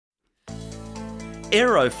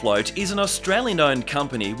Aerofloat is an Australian-owned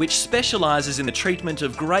company which specialises in the treatment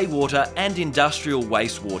of greywater and industrial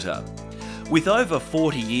wastewater. With over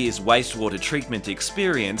 40 years wastewater treatment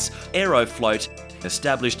experience, Aerofloat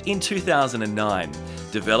established in 2009,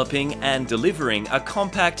 developing and delivering a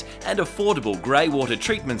compact and affordable greywater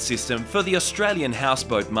treatment system for the Australian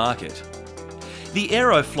houseboat market. The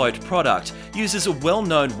Aerofloat product uses a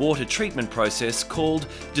well-known water treatment process called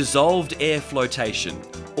dissolved air flotation,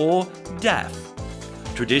 or DAF.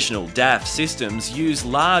 Traditional DAF systems use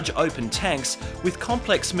large open tanks with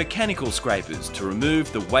complex mechanical scrapers to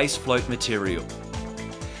remove the waste float material.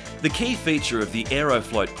 The key feature of the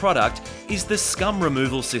Aerofloat product is the scum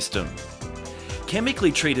removal system.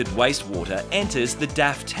 Chemically treated wastewater enters the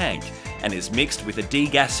DAF tank and is mixed with a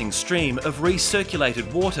degassing stream of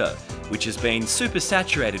recirculated water, which has been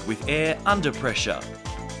supersaturated with air under pressure.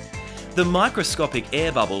 The microscopic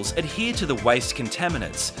air bubbles adhere to the waste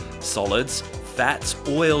contaminants, solids, fats,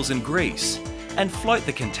 oils and grease, and float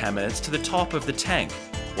the contaminants to the top of the tank,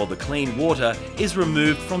 while the clean water is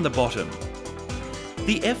removed from the bottom.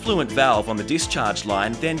 The effluent valve on the discharge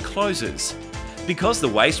line then closes. Because the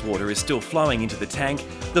wastewater is still flowing into the tank,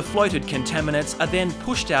 the floated contaminants are then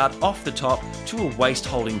pushed out off the top to a waste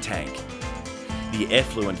holding tank. The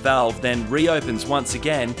effluent valve then reopens once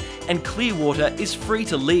again and clear water is free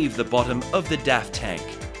to leave the bottom of the DAF tank.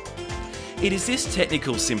 It is this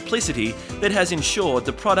technical simplicity that has ensured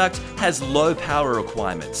the product has low power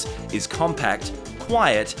requirements, is compact,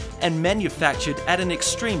 quiet, and manufactured at an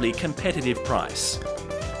extremely competitive price.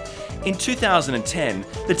 In 2010,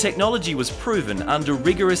 the technology was proven under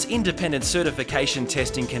rigorous independent certification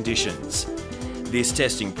testing conditions. This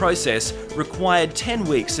testing process required 10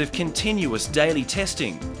 weeks of continuous daily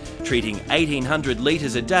testing, treating 1,800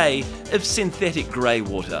 litres a day of synthetic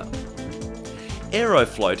greywater.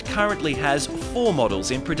 Aerofloat currently has 4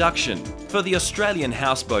 models in production for the Australian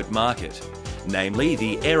houseboat market, namely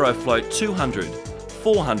the Aerofloat 200,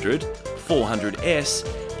 400, 400S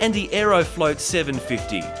and the Aerofloat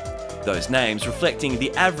 750, those names reflecting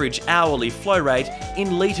the average hourly flow rate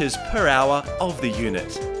in litres per hour of the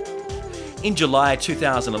unit. In July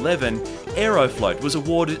 2011, Aerofloat was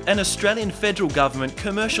awarded an Australian Federal Government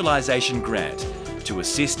commercialisation grant to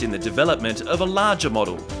assist in the development of a larger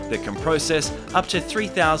model that can process up to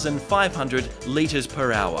 3,500 litres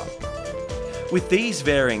per hour. With these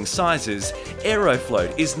varying sizes,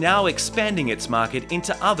 Aerofloat is now expanding its market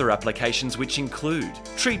into other applications which include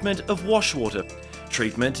treatment of washwater,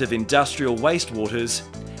 treatment of industrial wastewaters,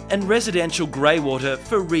 and residential greywater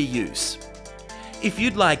for reuse. If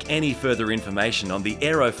you'd like any further information on the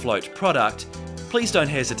Aerofloat product, please don't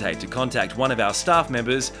hesitate to contact one of our staff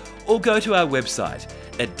members or go to our website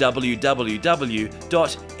at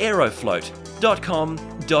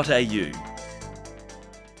www.aerofloat.com.au.